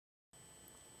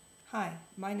Hi,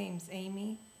 my name's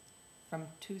Amy from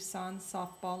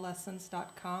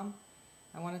TucsonSoftballLessons.com.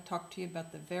 I want to talk to you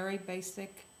about the very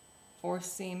basic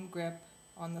 4-seam grip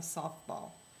on the softball.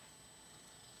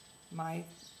 My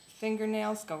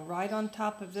fingernails go right on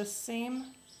top of this seam,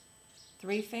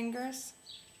 3 fingers,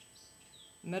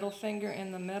 middle finger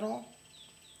in the middle,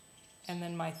 and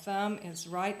then my thumb is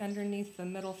right underneath the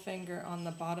middle finger on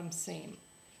the bottom seam.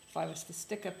 If I was to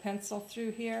stick a pencil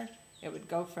through here, it would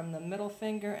go from the middle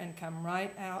finger and come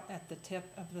right out at the tip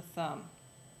of the thumb.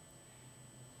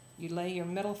 You lay your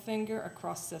middle finger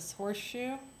across this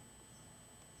horseshoe.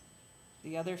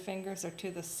 The other fingers are to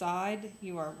the side.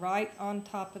 You are right on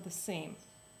top of the seam,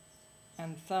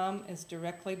 and thumb is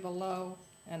directly below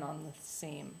and on the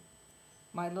seam.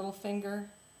 My little finger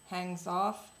hangs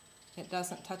off. It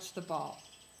doesn't touch the ball.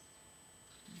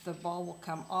 The ball will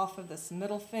come off of this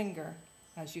middle finger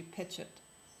as you pitch it.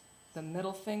 The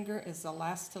middle finger is the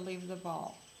last to leave the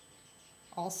ball.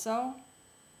 Also,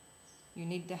 you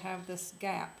need to have this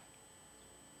gap.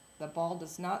 The ball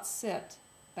does not sit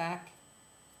back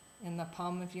in the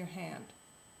palm of your hand.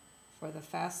 For the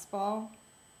fastball,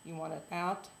 you want it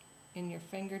out in your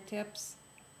fingertips,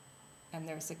 and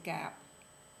there's a gap.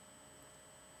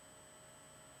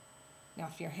 Now,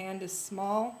 if your hand is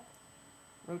small,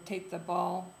 rotate the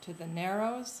ball to the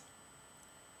narrows.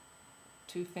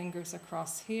 2 fingers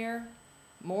across here.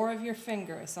 More of your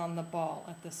finger is on the ball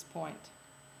at this point.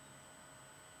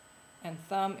 And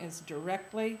thumb is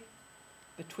directly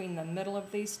between the middle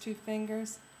of these 2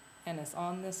 fingers and is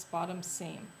on this bottom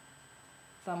seam.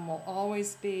 Thumb will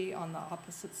always be on the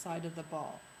opposite side of the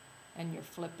ball. And your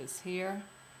flip is here.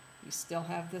 You still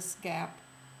have this gap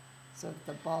so that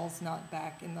the ball's not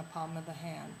back in the palm of the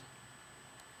hand.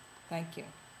 Thank you.